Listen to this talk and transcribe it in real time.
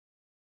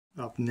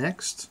Up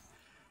next,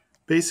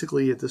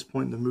 basically at this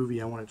point in the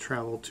movie, I want to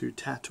travel to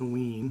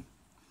Tattooine,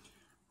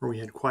 where we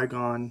had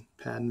Qui-Gon,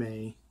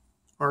 Padme,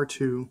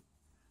 R2,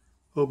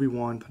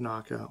 Obi-Wan,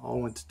 Panaka,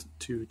 all went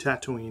to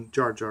Tattooine,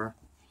 Jar Jar,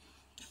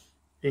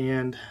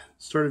 and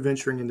started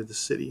venturing into the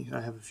city.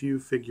 I have a few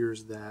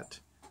figures that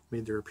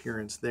made their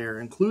appearance there,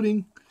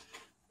 including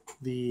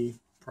the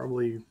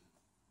probably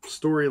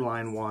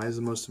storyline-wise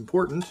the most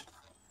important,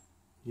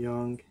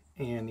 young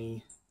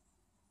Annie.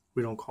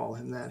 We don't call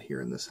him that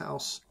here in this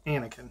house,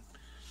 Anakin.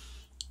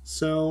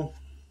 So,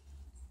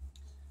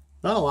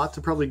 not a lot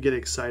to probably get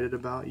excited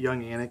about.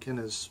 Young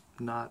Anakin is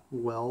not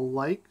well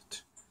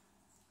liked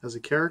as a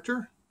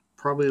character.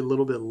 Probably a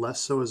little bit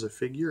less so as a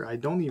figure. I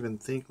don't even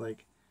think,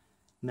 like,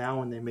 now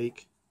when they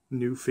make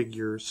new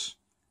figures,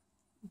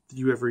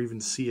 you ever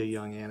even see a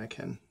young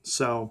Anakin.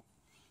 So,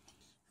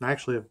 I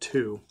actually have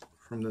two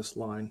from this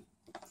line.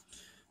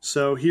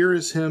 So here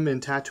is him in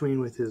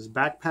Tatooine with his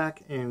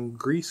backpack and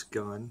grease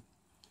gun.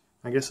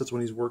 I guess that's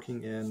when he's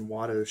working in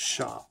Watto's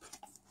shop.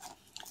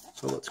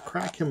 So let's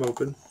crack him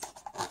open.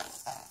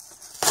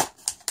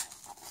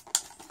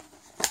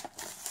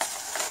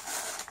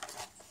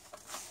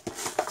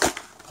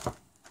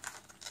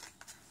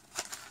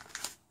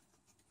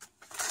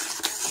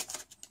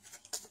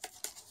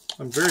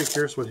 I'm very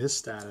curious what his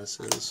status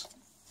is.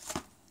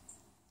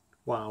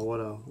 Wow,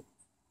 what a...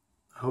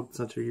 I hope it's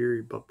not your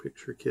yearbook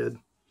picture, kid.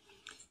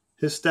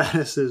 His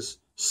status is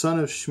son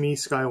of Shmi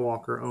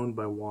Skywalker, owned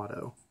by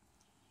Watto.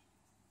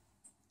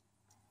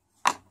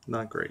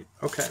 Not great.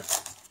 Okay.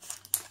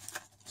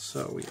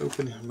 So we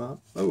open him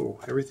up. Oh,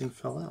 everything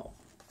fell out.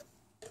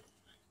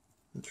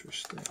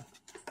 Interesting.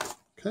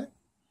 Okay.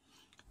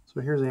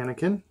 So here's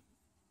Anakin.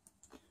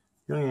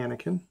 Young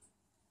Anakin.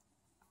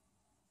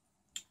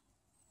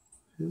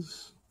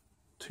 His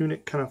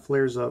tunic kind of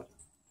flares up.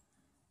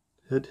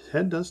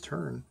 Head does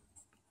turn.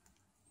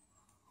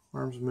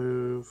 Arms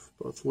move,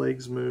 both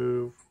legs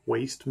move,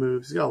 waist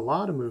moves. He's got a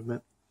lot of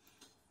movement.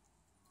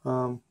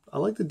 I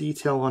like the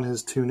detail on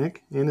his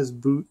tunic and his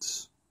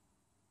boots.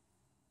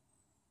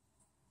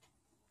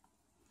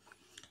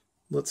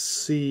 Let's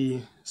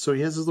see. So he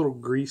has his little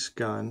grease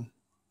gun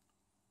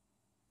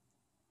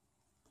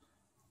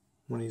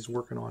when he's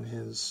working on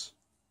his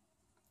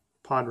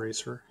pod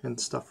racer and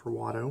stuff for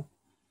Watto.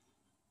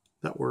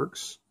 That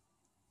works.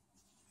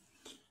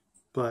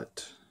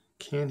 But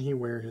can he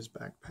wear his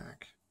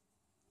backpack?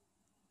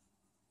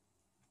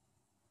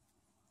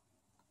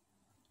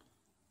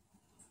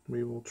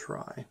 We will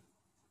try.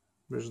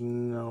 There's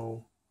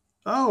no...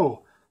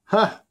 Oh!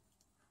 Huh!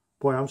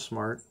 Boy, I'm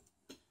smart.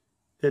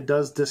 It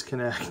does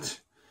disconnect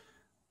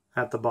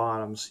at the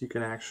bottom, so you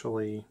can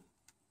actually...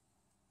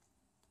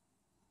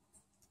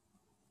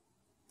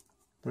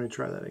 Let me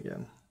try that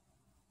again.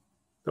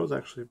 That was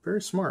actually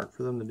very smart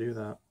for them to do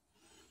that.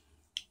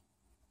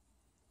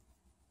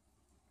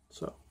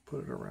 So,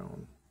 put it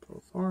around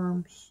both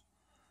arms.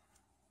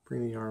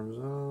 Bring the arms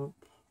up.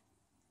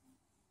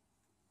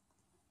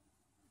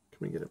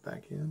 Can we get it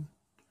back in?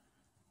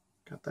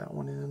 Got that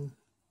one in.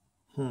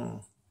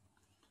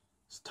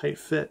 It's a tight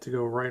fit to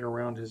go right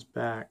around his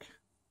back.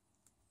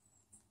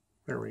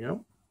 There we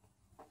go.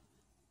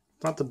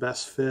 Not the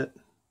best fit.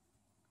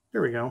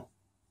 There we go.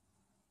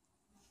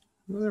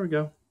 Well, there we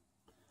go.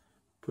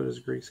 Put his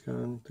grease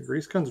gun. The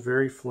grease gun's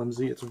very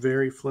flimsy. It's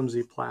very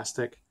flimsy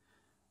plastic.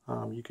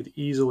 You could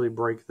easily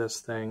break this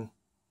thing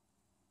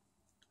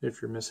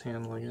if you're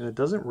mishandling it. It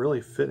doesn't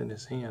really fit in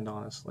his hand,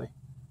 honestly.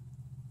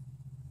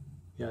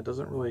 Yeah, it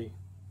doesn't really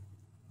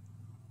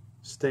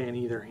stay in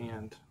either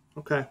hand.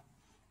 Okay.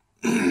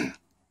 Here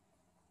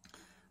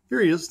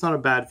he is. It's not a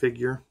bad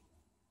figure.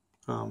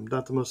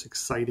 Not the most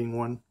exciting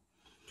one.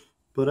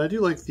 But I do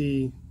like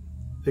the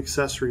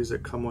accessories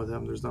that come with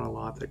him. There's not a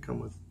lot that come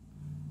with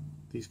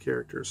these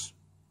characters.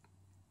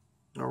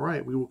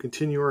 Alright, we will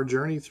continue our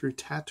journey through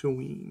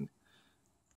Tatooine.